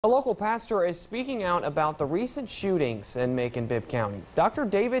A local pastor is speaking out about the recent shootings in Macon-Bibb County. Dr.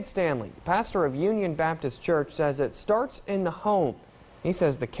 David Stanley, pastor of Union Baptist Church, says it starts in the home. He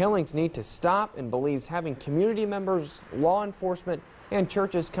says the killings need to stop and believes having community members, law enforcement, and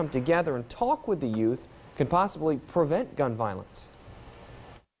churches come together and talk with the youth can possibly prevent gun violence.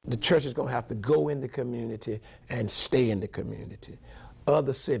 The church is going to have to go in the community and stay in the community.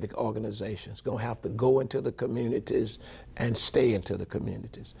 Other civic organizations going to have to go into the communities and stay into the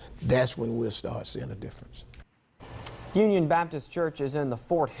communities. That's when we'll start seeing a difference. Union Baptist Church is in the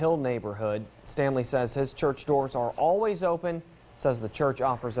Fort Hill neighborhood. Stanley says his church doors are always open, says the church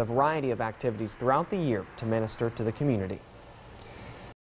offers a variety of activities throughout the year to minister to the community.